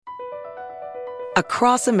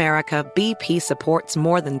Across America, BP supports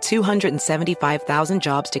more than 275,000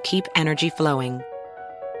 jobs to keep energy flowing.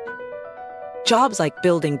 Jobs like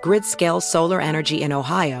building grid-scale solar energy in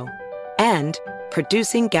Ohio and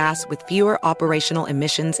producing gas with fewer operational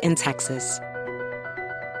emissions in Texas.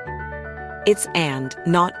 It's and,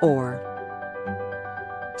 not or.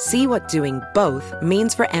 See what doing both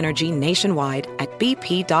means for energy nationwide at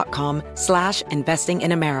bp.com/investing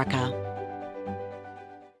in America.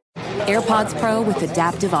 AirPods Pro with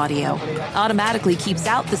adaptive audio automatically keeps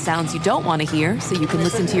out the sounds you don't want to hear so you can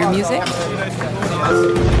listen to your music,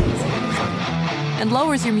 and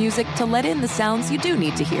lowers your music to let in the sounds you do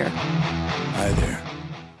need to hear. Hi there.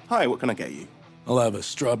 Hi, what can I get you? I'll have a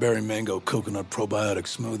strawberry mango coconut probiotic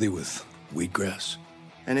smoothie with wheatgrass.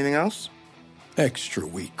 Anything else? Extra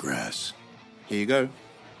wheatgrass. Here you go.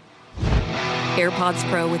 AirPods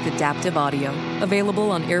Pro with adaptive audio. Available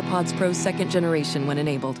on AirPods Pro 2nd generation when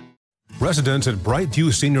enabled. Residents at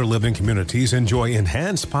Brightview Senior Living Communities enjoy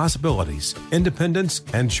enhanced possibilities, independence,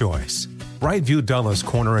 and choice. Brightview Dulles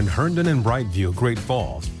Corner in Herndon and Brightview Great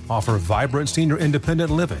Falls offer vibrant senior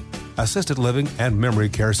independent living, assisted living, and memory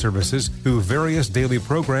care services through various daily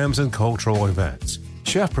programs and cultural events.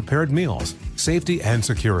 Chef-prepared meals, safety and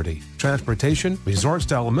security, transportation,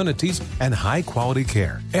 resort-style amenities, and high-quality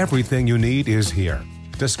care. Everything you need is here.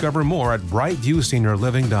 Discover more at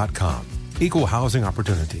brightviewseniorliving.com. Equal housing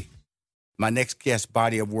opportunity. My next guest's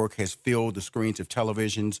body of work has filled the screens of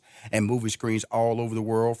televisions and movie screens all over the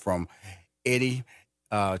world, from Eddie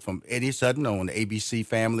Sutton on the ABC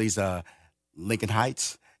Family's Lincoln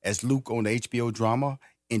Heights, as Luke on the HBO drama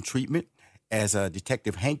In Treatment, as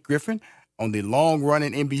Detective Hank Griffin on the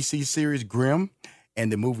long-running NBC series Grimm,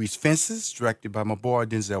 and the movies Fences, directed by my boy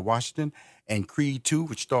Denzel Washington, and Creed 2,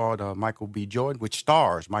 which stars Michael B. Jordan.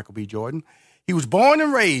 He was born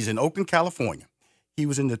and raised in Oakland, California. He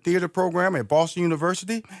was in the theater program at Boston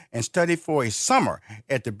University and studied for a summer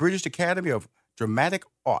at the British Academy of Dramatic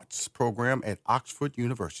Arts program at Oxford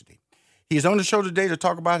University. He is on the show today to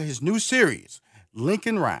talk about his new series,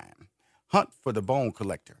 Lincoln Rhyme, Hunt for the Bone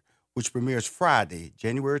Collector, which premieres Friday,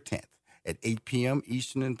 January 10th at 8 p.m.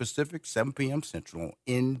 Eastern and Pacific, 7 p.m. Central on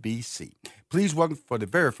NBC. Please welcome for the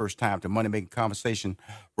very first time to Money Making Conversation,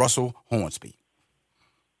 Russell Hornsby.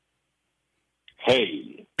 Hey.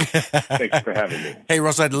 Thanks for having me. Hey,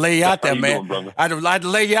 Russell, I had to lay you out there, man. Doing, I had to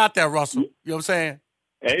lay you out there, Russell. You know what I'm saying?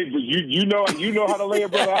 Hey, but you know how to lay a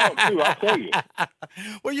brother out too. I'll tell you.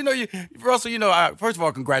 Well, Russell. First of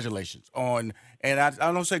all, congratulations on, and I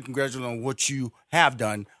don't say congratulations on what you have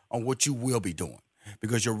done, on what you will be doing,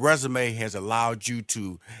 because your resume has allowed you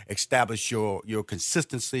to establish your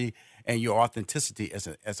consistency and your authenticity as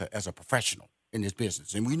a professional in this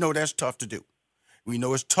business, and we know that's tough to do. We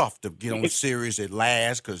know it's tough to get on a series that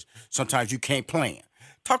lasts because sometimes you can't plan.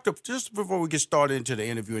 Just before we get started into the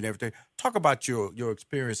interview and everything, talk about your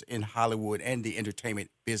experience in Hollywood and the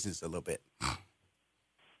entertainment business a little bit.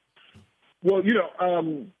 Well,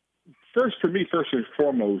 first and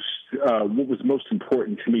foremost, what was most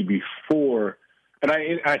important to me before, and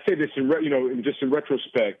I say this in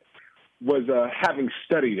retrospect, was having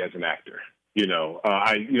studied as an actor.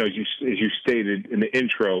 As you stated in the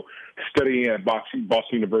intro, studying at Boston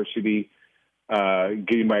University,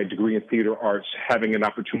 getting my degree in theater arts, having an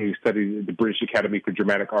opportunity to study at the British Academy for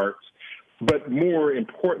Dramatic Arts. But more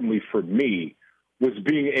importantly for me was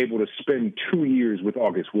being able to spend 2 years with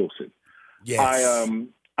August Wilson. Yes.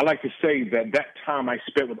 I like to say that time I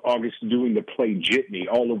spent with August doing the play Jitney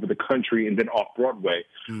all over the country and then off-Broadway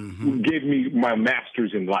gave me my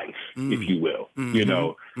master's in life, if you will,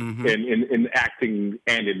 in acting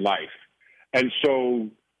and in life. And so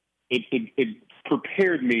it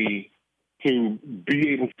prepared me to be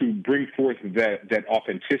able to bring forth that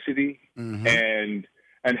authenticity and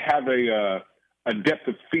have a depth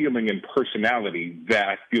of feeling and personality that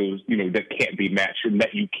I feel, that can't be matched and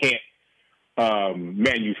that you can't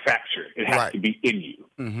manufacture. It has to be in you,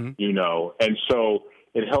 and so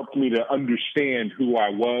it helped me to understand who I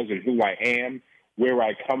was and who I am, where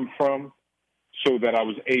I come from, so that I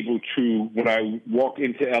was able to, when I walked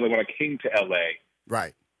into LA, when I came to LA,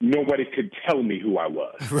 right, nobody could tell me who I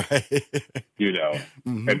was, right,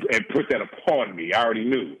 and put that upon me. I already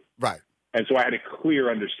knew, right, and so I had a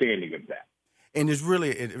clear understanding of that. And it's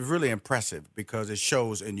really impressive because it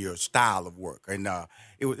shows in your style of work. And I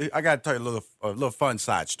got to tell you a little fun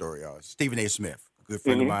side story. Stephen A. Smith, a good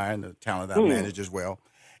friend of mine, a talent that I manage as well.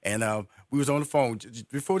 And we was on the phone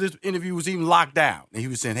before this interview was even locked down. And he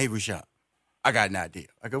was saying, "Hey, Rashad, I got an idea."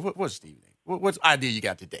 I go, "What's Stephen A.? What's the idea you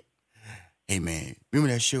got today?" "Hey, man,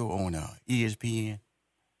 remember that show on ESPN,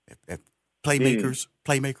 Playmakers?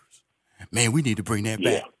 Man, we need to bring that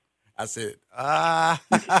back." I said, I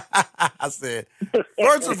said,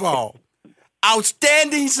 first of all,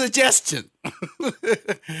 outstanding suggestion.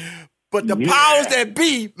 But the powers that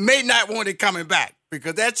be may not want it coming back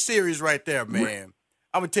because that series right there, man,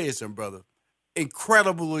 I'm going to tell you something, brother.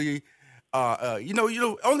 Incredibly,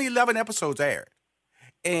 only 11 episodes aired.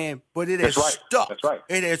 But it has stuck. That's right.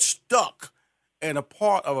 It has stuck in a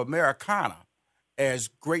part of Americana as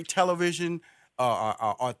great television,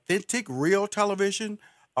 authentic, real television.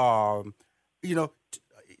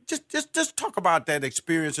 Just talk about that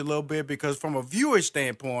experience a little bit because from a viewer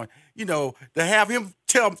standpoint, to have him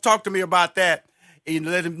talk to me about that and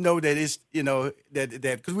let him know that it's, that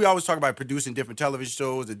because we always talk about producing different television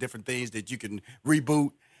shows and different things that you can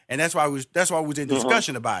reboot. And that's why we was in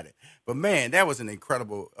discussion about it. But man, that was an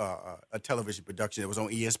incredible a television production that was on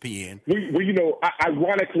ESPN. Well,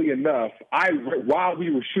 ironically enough, while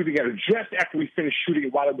we were shooting it, just after we finished shooting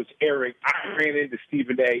it, while it was airing, I ran into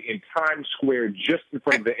Stephen A. in Times Square, just in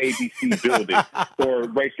front of the ABC building, or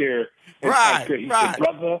right there. Right.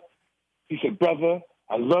 He said, brother,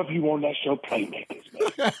 I love you on that show, Playmakers,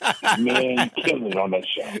 man. Man, you killing it on that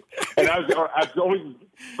show. And I was the only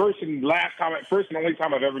first and only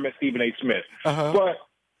time I've ever met Stephen A. Smith. Uh-huh. But,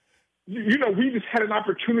 we just had an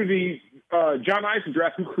opportunity. John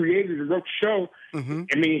Eisendrath, who created and wrote the show,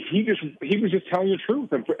 I mean, he was just telling the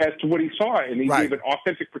truth as to what he saw. And he gave an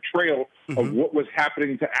authentic portrayal of what was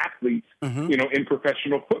happening to athletes, in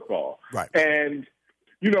professional football. Right. And,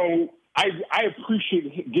 I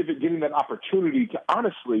appreciate getting that opportunity to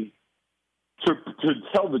honestly to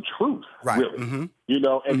tell the truth, really,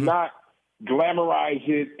 and not glamorize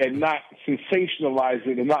it and not sensationalize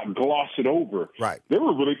it and not gloss it over. Right. They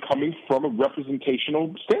were really coming from a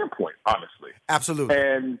representational standpoint, honestly. Absolutely.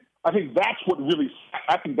 And I think that's what really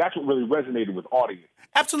resonated with audience.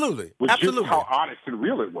 Absolutely. Was just how honest and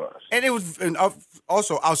real it was. And it was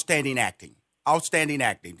also outstanding acting. Outstanding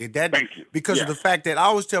acting. Thank you. Because of the fact that I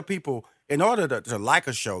always tell people, in order to like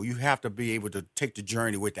a show, you have to be able to take the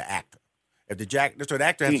journey with the actor. So the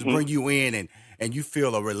actor has to bring you in and you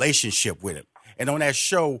feel a relationship with him. And on that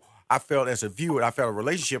show, I felt as a viewer, I felt a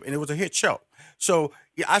relationship, and it was a hit show. So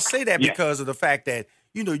I say that because of the fact that,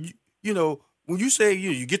 when you say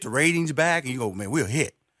you get the ratings back and you go, man, we're a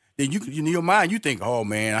hit. Then in your mind, you think, oh,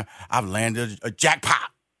 man, I've landed a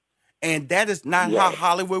jackpot. And that is not how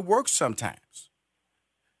Hollywood works sometimes.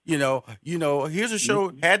 Here's a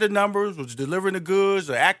show, had the numbers, was delivering the goods,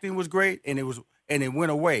 the acting was great, and it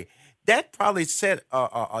went away. That probably set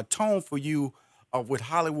a tone for you with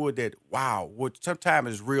Hollywood that, wow, what sometimes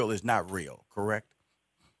is real is not real, correct?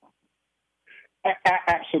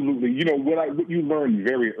 Absolutely. What you learn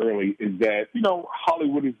very early is that,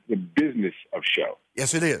 Hollywood is the business of show.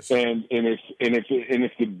 Yes, it is. And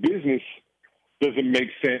if the business doesn't make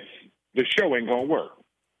sense, the show ain't gonna work.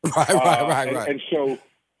 Right. And so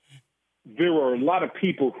there are a lot of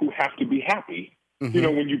people who have to be happy,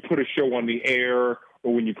 when you put a show on the air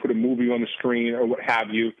or when you put a movie on the screen or what have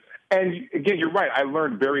you. And again, you're right. I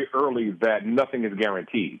learned very early that nothing is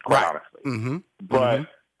guaranteed, quite honestly.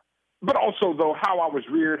 But also, though, how I was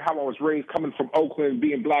reared, how I was raised, coming from Oakland,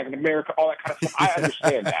 being black in America, all that kind of stuff, I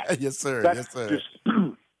understand that. Yes, sir. That's just,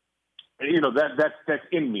 that's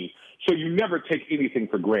in me. So you never take anything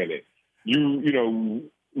for granted. All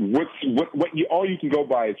you can go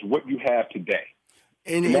by is what you have today.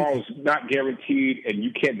 Tomorrow's not guaranteed, and you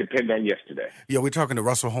can't depend on yesterday. Yeah, we're talking to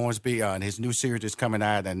Russell Hornsby, and his new series is coming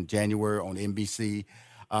out in January on NBC.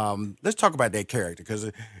 Let's talk about that character,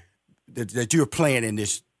 because that you're playing in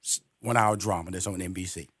this 1-hour drama that's on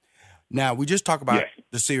NBC. Now, we just talked about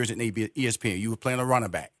the series at ESPN. You were playing a running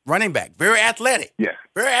back, very athletic. Yeah.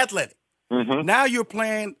 Very athletic. Now you're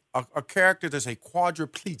playing a character that's a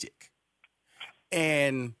quadriplegic.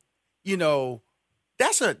 And,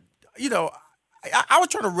 that's I was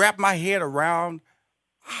trying to wrap my head around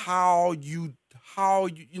how you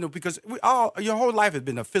because your whole life has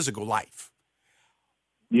been a physical life.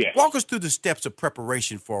 Yeah. Walk us through the steps of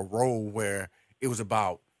preparation for a role where it was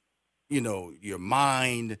about, your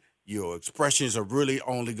mind, your expressions are really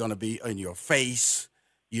only going to be in your face,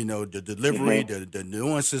 the delivery, the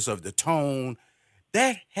nuances of the tone.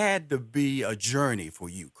 That had to be a journey for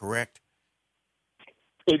you, correct?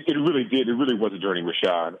 It really did. It really was a journey,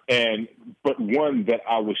 Rashad, but one that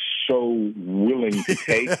I was so willing to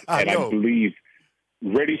take and I believe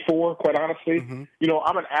ready for, quite honestly.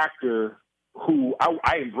 I'm an actor who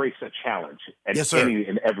I embrace a challenge at any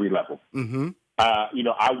and every level.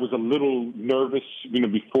 I was a little nervous,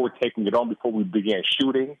 before taking it on, before we began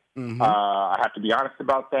shooting. I have to be honest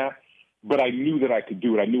about that. But I knew that I could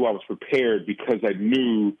do it. I knew I was prepared because I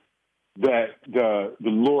knew that the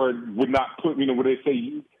Lord would not put, what they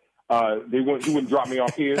say, He wouldn't drop me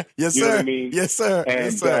off here. Yes, you sir. know what I mean? Yes, sir. And,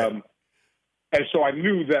 yes, sir. And so I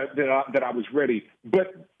knew that I was ready.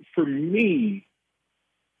 But for me,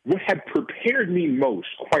 what had prepared me most,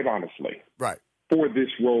 quite honestly, right, for this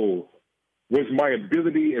role was my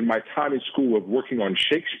ability and my time in school of working on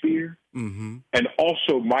Shakespeare, and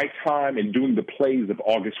also my time in doing the plays of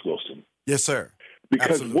August Wilson. Yes, sir.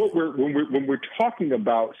 Because Absolutely. when we're talking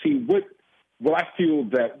about, what I feel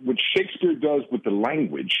that what Shakespeare does with the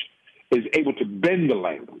language is able to bend the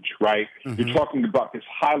language, right? You're talking about this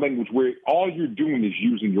high language where all you're doing is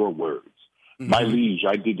using your words. My liege,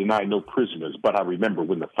 I did deny no prisoners, but I remember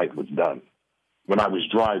when the fight was done, when I was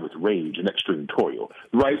dry with rage and extreme toil,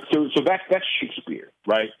 right? So that's Shakespeare,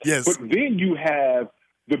 right? Yes. But then you have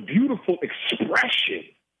the beautiful expression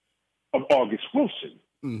of August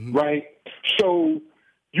Wilson, right? So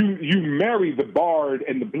you marry the bard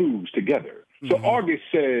and the blues together. So August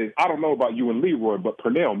says, I don't know about you and Leroy, but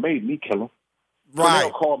Purnell made me kill him. Right.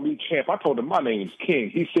 Purnell called me champ. I told him my name's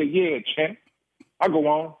King. He said, yeah, champ. I go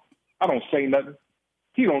on. I don't say nothing.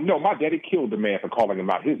 He don't know. My daddy killed the man for calling him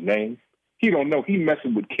out his name. He don't know. He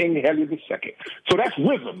messing with King Henry II. So that's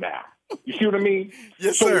rhythm now. You see what I mean?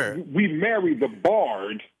 Yes, so sir. We marry the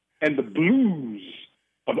bard and the blues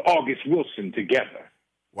of August Wilson together.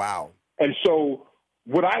 Wow. And so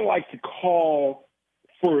what I like to call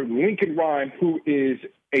for Lincoln Rhyme, who is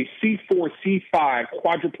a C4, C5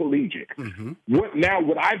 quadriplegic, what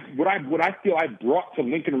I feel I brought to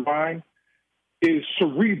Lincoln Rhyme is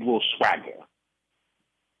cerebral swagger.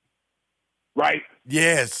 Right?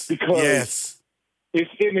 Yes. Because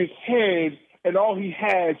it's in his head, and all he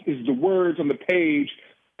has is the words on the page,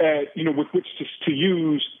 with which to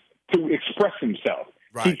use to express himself.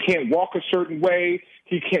 Right. He can't walk a certain way.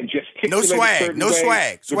 He can't gesticulate a certain way. No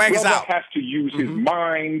swag. Swag is out. The brother has to use his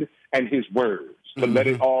mind and his words to let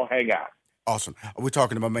it all hang out. Awesome. We're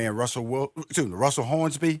talking to my man Russell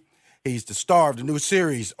Hornsby. He's the star of the new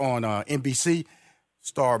series on NBC.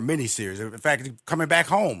 Star miniseries. In fact, he's coming back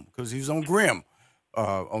home because he was on Grimm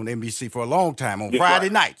on NBC for a long time on Friday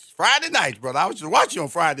nights. Friday nights, brother. I was just watching on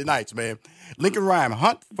Friday nights, man. Lincoln Rhyme,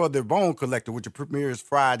 Hunt for the Bone Collector, which premieres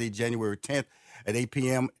Friday, January 10th at 8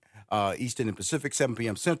 p.m. Eastern and Pacific, 7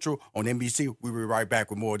 p.m. Central on NBC. We'll be right back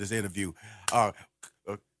with more of this interview.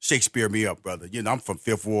 Shakespeare me up, brother. You know, I'm from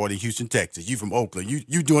Fifth Ward in Houston, Texas. You from Oakland.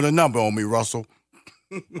 You doing a number on me, Russell.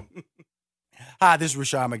 Hi, this is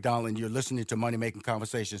Rashawn McDonald, and you're listening to Money Making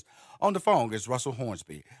Conversations. On the phone is Russell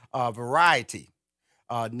Hornsby. Variety,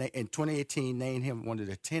 in 2018, named him one of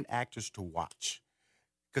the 10 actors to watch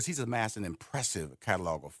because he's amassed an impressive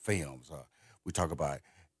catalog of films. We talk about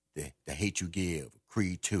The Hate You Give,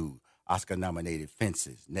 Creed 2, Oscar-nominated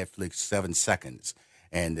Fences, Netflix 7 Seconds,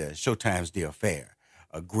 and Showtime's The Affair,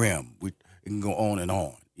 Grimm. We can go on and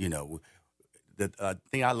on. You know, the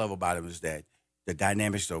thing I love about him is that the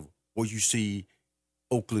dynamics of what you see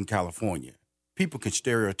Oakland, California. People can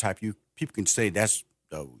stereotype you. People can say that's,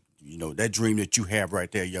 that dream that you have right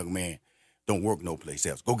there, young man, don't work no place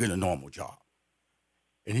else. Go get a normal job.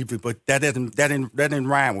 But that didn't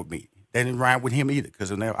rhyme with me. That didn't rhyme with him either because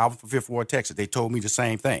I was from Fifth Ward, Texas. They told me the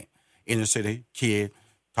same thing. Inner city kid,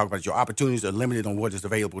 talk about your opportunities are limited on what is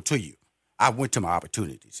available to you. I went to my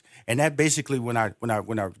opportunities, and that basically when I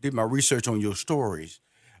did my research on your stories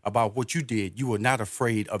about what you did, you were not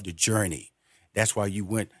afraid of the journey. That's why you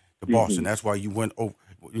went to Boston. That's why you went over,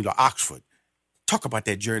 Oxford. Talk about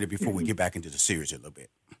that journey before we get back into the series a little bit.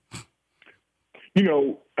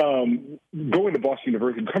 Going to Boston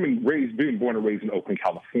University, being born and raised in Oakland,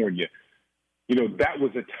 California, that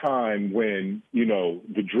was a time when,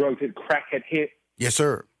 the drugs crack had hit. Yes,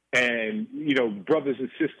 sir. And, brothers and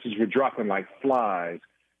sisters were dropping like flies.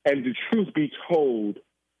 And the truth be told,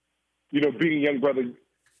 being a young brother,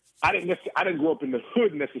 I didn't grow up in the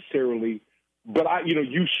hood necessarily, but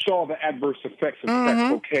you saw the adverse effects of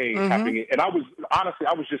crack cocaine happening. And I was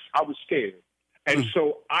scared. And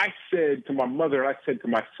so I said to my mother, I said to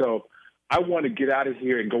myself, I want to get out of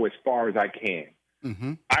here and go as far as I can.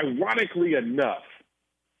 Ironically enough,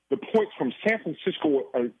 the points from San Francisco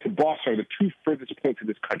to Boston are the two furthest points in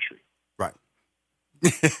this country. Right.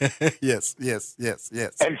 Yes.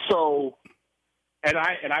 And so, I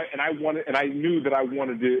knew that I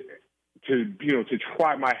wanted to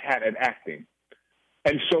try my hat at acting.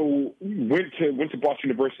 And so went to Boston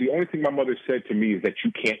University. The only thing my mother said to me is that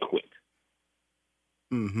you can't quit.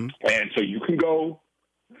 And so you can go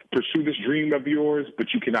pursue this dream of yours,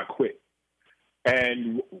 but you cannot quit.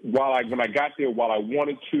 And when I got there, while I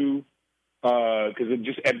wanted to, because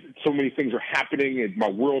so many things were happening and my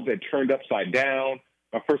world had turned upside down,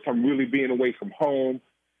 my first time really being away from home,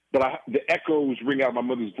 but the echoes ring out of my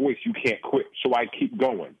mother's voice, you can't quit. So I keep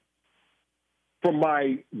going. from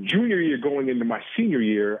my junior year going into my senior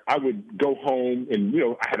year, I would go home and,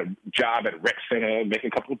 I had a job at a rec center, making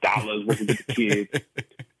a couple of dollars, working with the kids.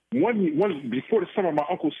 One before the summer, my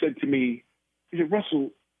uncle said to me, he said,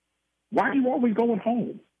 Russell, why are you always going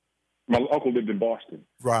home? My uncle lived in Boston.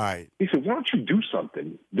 Right. He said, why don't you do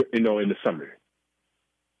something, in the summer?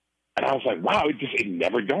 And I was like, wow, it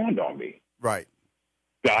never dawned on me. Right.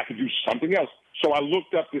 That I could do something else. So I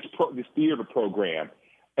looked up this theater program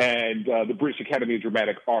and the British Academy of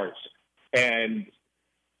Dramatic Arts. And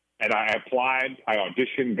I applied, I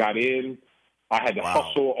auditioned, got in. I had to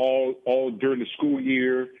hustle all during the school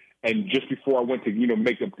year. And just before I went to,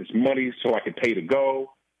 make up this money so I could pay to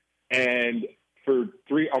go. And for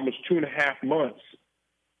almost 2.5 months,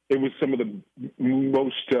 it was some of the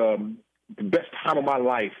most, the best time of my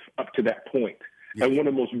life up to that point. Yeah. And one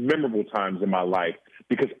of the most memorable times in my life,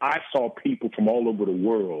 because I saw people from all over the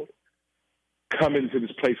world come into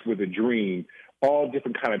this place with a dream, all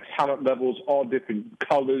different kind of talent levels, all different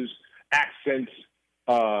colors, accents,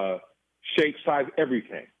 shape, size,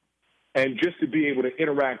 everything. And just to be able to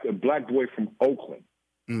interact, a black boy from Oakland,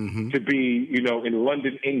 to be, in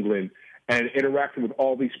London, England, and interacting with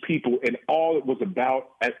all these people, and all it was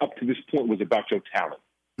about, up to this point, was about your talent.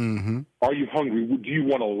 Are you hungry? Do you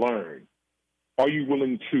want to learn? Are you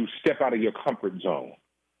willing to step out of your comfort zone?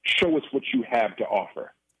 Show us what you have to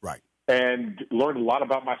offer. Right. And learned a lot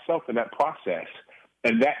about myself in that process.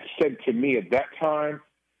 And that said to me at that time,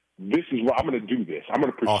 this is what I'm going to do this. I'm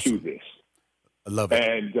going to pursue this. I love it.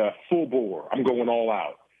 And full bore. I'm going all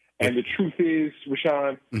out. And the truth is,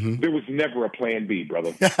 Rashawn, there was never a plan B,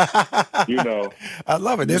 brother. I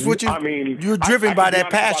love it. That's what you're driven by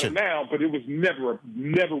that passion. Now, but it was never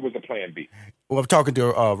was a plan B. Well, I'm talking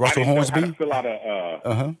to Russell Hornsby. I had to fill out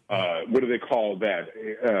a what do they call that?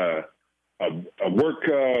 A work.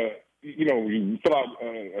 You fill out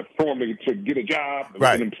a form to get a job,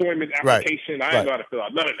 an employment application. I didn't know how to fill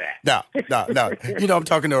out none of that. No. I'm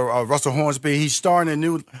talking to Russell Hornsby. He's starring in a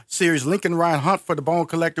new series, Lincoln Ryan Hunt for the Bone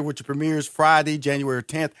Collector, which premieres Friday, January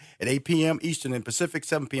 10th at 8 p.m. Eastern and Pacific,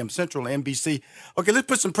 7 p.m. Central on NBC. Okay, let's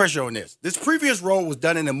put some pressure on this. This previous role was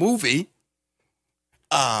done in a movie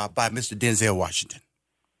by Mr. Denzel Washington,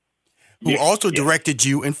 who also directed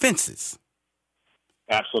you in Fences.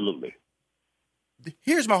 Absolutely.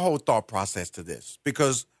 Here's my whole thought process to this,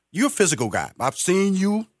 because you're a physical guy. I've seen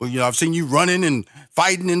you, I've seen you running and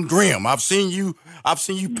fighting in Grimm. I've seen you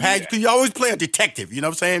pack, because you always play a detective, you know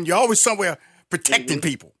what I'm saying? You're always somewhere protecting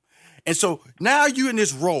people. And so now you're in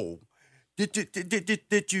this role. Did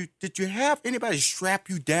you have anybody strap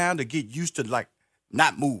you down to get used to, like,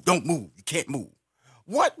 not move, don't move, you can't move?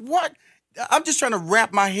 What? I'm just trying to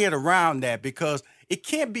wrap my head around that, because it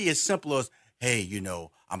can't be as simple as, hey,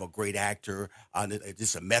 I'm a great actor.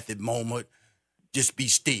 It's a method moment. Just be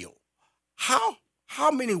still. How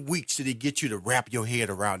many weeks did it get you to wrap your head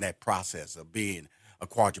around that process of being a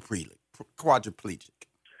quadriplegic?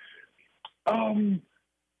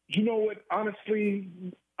 You know what? Honestly,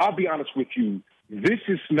 I'll be honest with you. This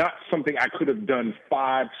is not something I could have done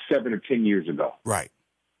 5, 7, or 10 years ago. Right.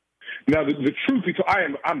 Now, the truth is,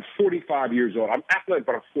 I'm 45 years old. I'm athletic,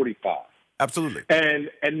 but I'm 45. Absolutely. And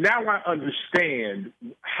now I understand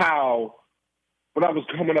how, when I was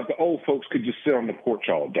coming up, the old folks could just sit on the porch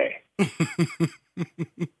all day.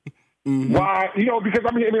 Why? Because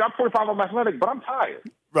I'm 45, I'm athletic, but I'm tired.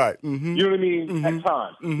 Right. You know what I mean? At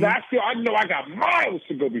times. Now, I know I got miles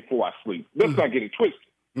to go before I sleep. Let's not get it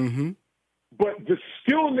twisted. But the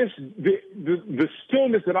stillness, the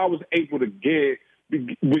stillness that I was able to get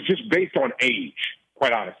was just based on age,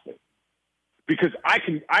 quite honestly. Because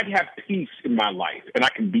I'd have peace in my life, and I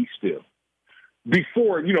can be still.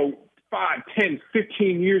 Before, 5, 10,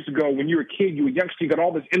 15 years ago, when you were a kid, you were a youngster, you got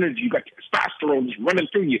all this energy, you got testosterone just running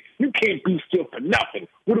through you. You can't be still for nothing.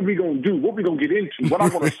 What are we going to do? What are we going to get into? What I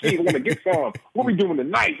want to see, I want to get some. What are we doing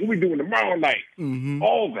tonight? What are we doing tomorrow night?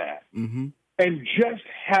 All that. And just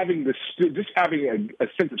having a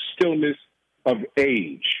sense of stillness of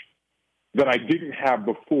age that I didn't have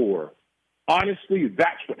before, honestly,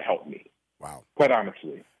 that's what helped me. Wow. Quite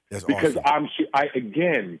honestly. That's because awesome.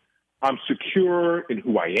 I'm secure in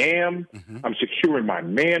who I am. I'm secure in my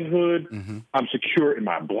manhood. I'm secure in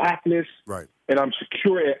my blackness. Right. And I'm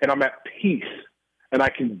secure and I'm at peace. And I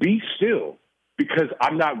can be still because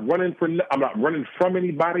I'm not running from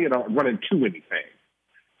anybody, and I'm not running to anything.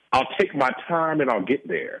 I'll take my time and I'll get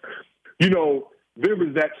there. There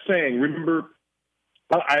was that saying, remember,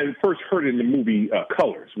 I first heard it in the movie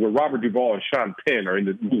Colors, where Robert Duvall and Sean Penn are in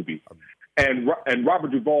the movie. And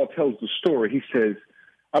Robert Duvall tells the story. He tells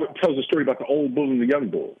the story about the old bull and the young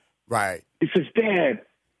bull. Right. He says, Dad,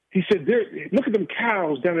 He said, look at them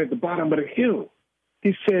cows down at the bottom of the hill.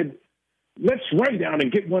 He said, let's run down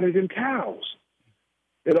and get one of them cows.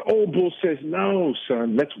 And the old bull says, no,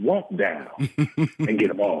 son, let's walk down and get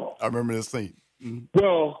them all. I remember this scene.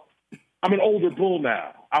 Well, I'm an older bull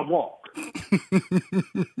now. I walk.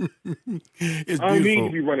 It's I don't need beautiful.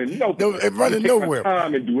 to be running nowhere. Running nowhere. My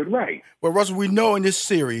time and do it right. Well, Russell, we know in this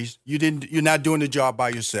series you're not doing the job by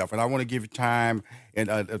yourself, and I want to give you time and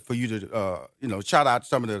for you to shout out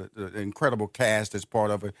some of the incredible cast that's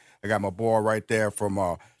part of it. I got my boy right there from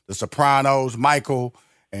The Sopranos, Michael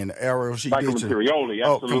and Ariel. Michael Imperioli,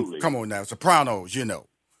 absolutely. Come on now, Sopranos, you know.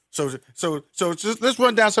 So just, let's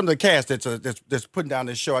run down some of the cast that's putting down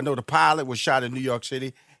this show. I know the pilot was shot in New York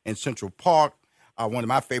City and Central Park, one of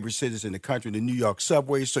my favorite cities in the country, the New York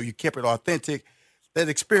subway. So you kept it authentic. That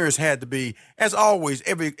experience had to be, as always,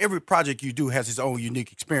 every project you do has its own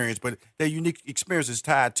unique experience, but that unique experience is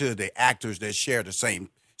tied to the actors that share the same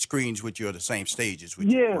screens with you or the same stages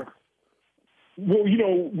with you. Yeah. Well,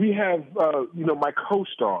 we have, my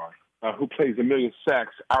co-star who plays Amelia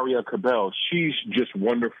Sachs, Ariel Cabell. She's just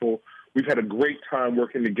wonderful. We've had a great time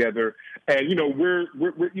working together, and we're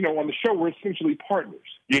on the show we're essentially partners,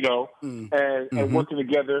 and working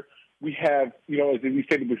together. We have, as we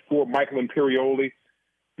stated before, Michael Imperioli.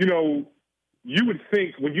 You would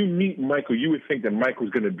think when you meet Michael, you would think that Michael's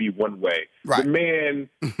going to be one way. Right. The man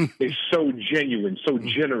is so genuine, so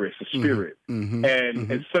generous a spirit,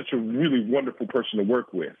 and such a really wonderful person to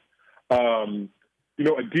work with.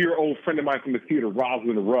 A dear old friend of mine from the theater,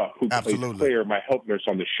 Rosalind Ruff, who plays Claire, my help nurse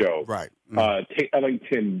on the show. Right. Tate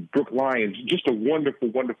Ellington, Brooke Lyons, just a wonderful,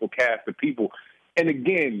 wonderful cast of people. And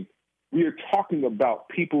again, we are talking about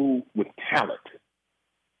people with talent.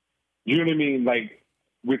 You know what I mean? Like,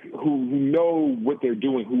 who know what they're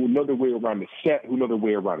doing, who know their way around the set, who know their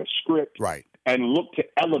way around a script. Right. And look to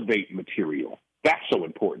elevate material. That's so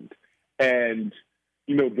important. And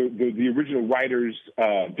the original writers,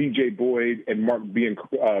 DJ Boyd and Mark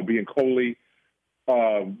Biancoli,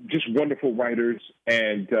 just wonderful writers,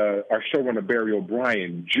 and our showrunner, Barry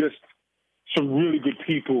O'Brien, just some really good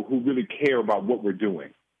people who really care about what we're doing.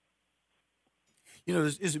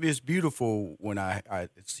 It's beautiful when I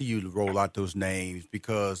see you roll out those names,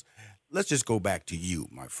 because let's just go back to you,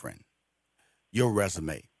 my friend, your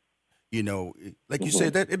resume. Like you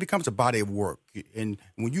said, that it becomes a body of work. And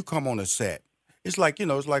when you come on a set, it's like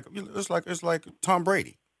Tom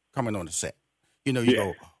Brady coming on the set. You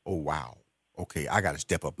go, oh wow, okay, I got to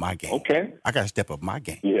step up my game. Okay, I got to step up my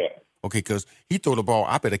game. Yeah. Okay, because he throw the ball,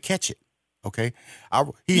 I better catch it. Okay,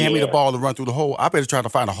 he hand me the ball to run through the hole, I better try to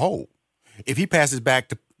find a hole. If he passes back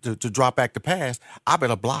to drop back to pass, I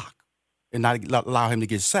better block and not allow him to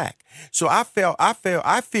get sacked. So I feel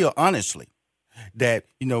honestly that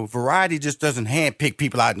Variety just doesn't handpick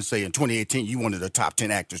people out and say in 2018 you one of the top 10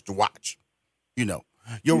 actors to watch.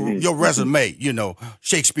 Your resume,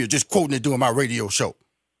 Shakespeare just quoting it during my radio show.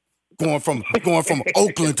 Going from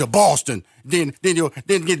Oakland to Boston, then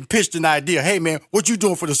getting pitched an idea. Hey man, what you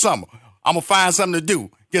doing for the summer? I'm gonna find something to do.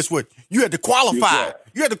 Guess what? You had to qualify. Yeah.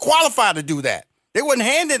 You had to qualify to do that. They wasn't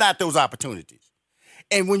handing out those opportunities.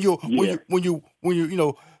 And when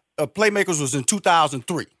Playmakers was in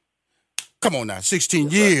 2003. Come on now, 16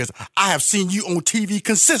 years. I have seen you on TV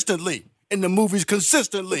consistently, in the movies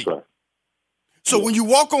consistently. Right. So when you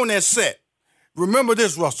walk on that set, remember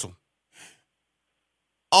this, Russell.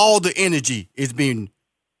 All the energy is being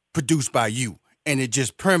produced by you, and it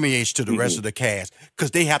just permeates to the rest of the cast,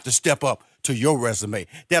 because they have to step up to your resume.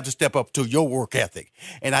 They have to step up to your work ethic.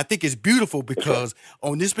 And I think it's beautiful because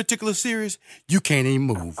on this particular series, you can't even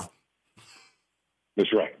move.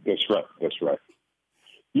 That's right.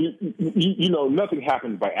 Nothing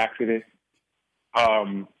happens by accident.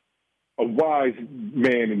 A wise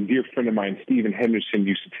man and dear friend of mine, Stephen Henderson,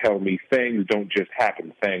 used to tell me, things don't just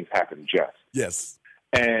happen, things happen just. Yes.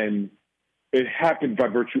 And it happened by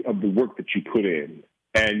virtue of the work that you put in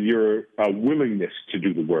and your willingness to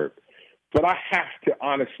do the work. But I have to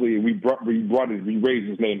honestly, we raised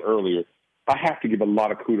his name earlier, I have to give a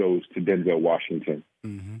lot of kudos to Denzel Washington.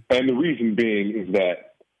 Mm-hmm. And the reason being is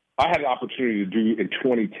that I had an opportunity to do in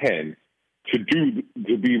 2010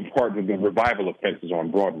 to be part of the revival of Fences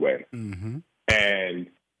on Broadway. Mm-hmm. And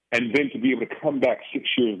then to be able to come back 6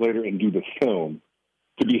 years later and do the film,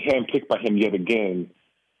 to be handpicked by him yet again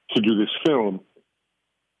to do this film,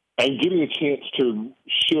 and getting a chance to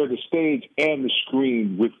share the stage and the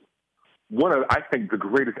screen with one of, I think, the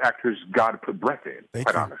greatest actors God put breath in,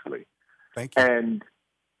 quite honestly. Thank you. And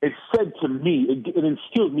it said to me, it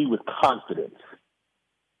instilled me with confidence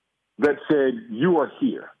that said, you are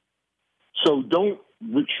here. So don't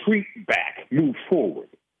retreat back, move forward.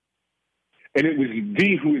 And it was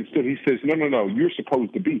D who instilled. He says, no, you're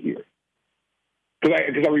supposed to be here.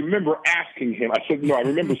 Because I remember asking him. I said, no, I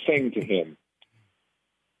remember saying to him,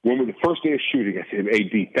 when we the first day of shooting, I said, hey,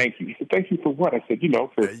 D, thank you. He said, thank you for what? I said, for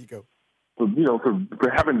there you go. For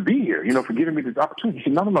having to be here, for giving me this opportunity. He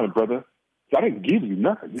said, no, brother. I didn't give you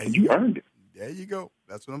nothing. He said, you earned it. There you go.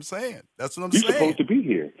 That's what I'm saying. You're supposed to be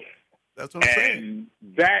here. That's what I'm saying.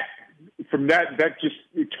 From that just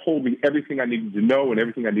it told me everything I needed to know and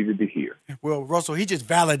everything I needed to hear. Well, Russell, he just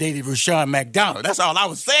validated Rushion McDonald. That's all I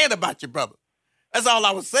was saying about you, brother. That's all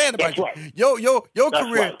I was saying about you. Right. Your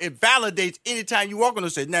career, right. It validates anytime you walk on the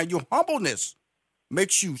stage. Now, your humbleness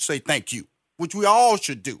makes you say thank you, which we all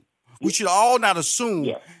should do. We should all not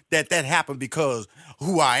assume that happened because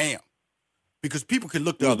who I am. Because people can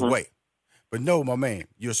look the other way. But no, my man,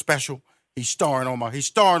 you're special. He's starring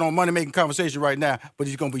on Money Making Conversation right now, but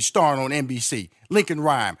he's going to be starring on NBC. Lincoln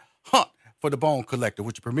Rhyme, Hunt for the Bone Collector,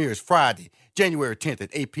 which premieres Friday, January 10th at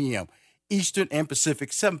 8 p.m. Eastern and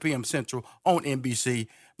Pacific, 7 p.m. Central on NBC.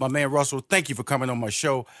 My man Russell, thank you for coming on my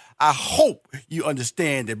show. I hope you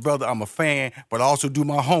understand that, brother, I'm a fan, but I also do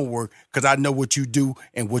my homework because I know what you do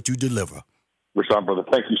and what you deliver. Rashawn, brother,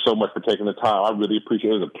 thank you so much for taking the time. I really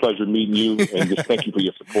appreciate it. It was a pleasure meeting you, and just thank you for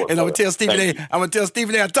your support. And I'm going to tell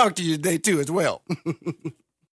Stephen A. I talked to you today, too, as well.